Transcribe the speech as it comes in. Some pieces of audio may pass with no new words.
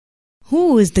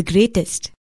Who is the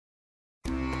greatest?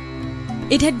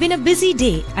 It had been a busy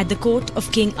day at the court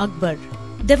of King Akbar.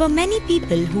 There were many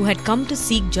people who had come to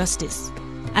seek justice.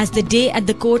 As the day at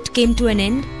the court came to an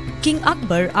end, King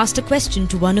Akbar asked a question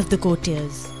to one of the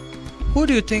courtiers. Who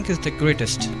do you think is the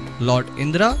greatest, Lord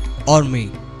Indra or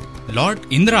me? Lord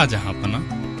Indra, Jahapana.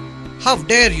 How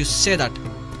dare you say that?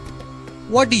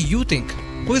 What do you think?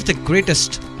 Who is the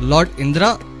greatest, Lord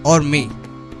Indra or me?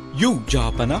 You,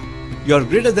 Jahapana. You're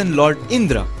greater than Lord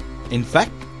Indra. In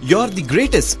fact, you're the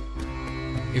greatest.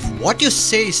 If what you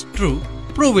say is true,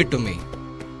 prove it to me.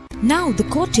 Now the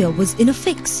courtier was in a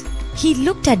fix. He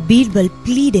looked at Birbal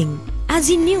pleading, as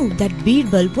he knew that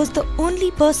Birbal was the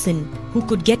only person who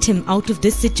could get him out of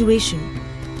this situation.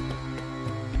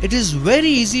 It is very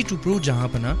easy to prove,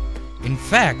 Jahapana. In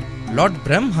fact, Lord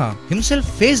Brahma himself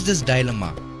faced this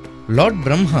dilemma. Lord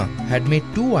Brahma had made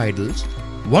two idols.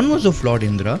 One was of Lord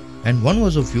Indra and one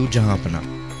was of you, Jahapana.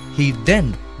 He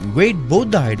then weighed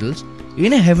both the idols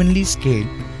in a heavenly scale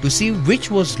to see which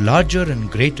was larger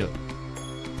and greater.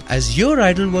 As your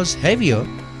idol was heavier,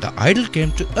 the idol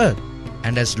came to earth,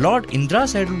 and as Lord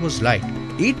Indra's idol was light,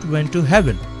 it went to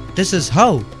heaven. This is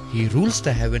how he rules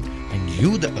the heaven and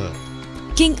you the earth.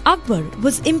 King Akbar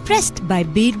was impressed by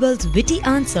Birbal's witty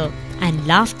answer and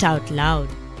laughed out loud.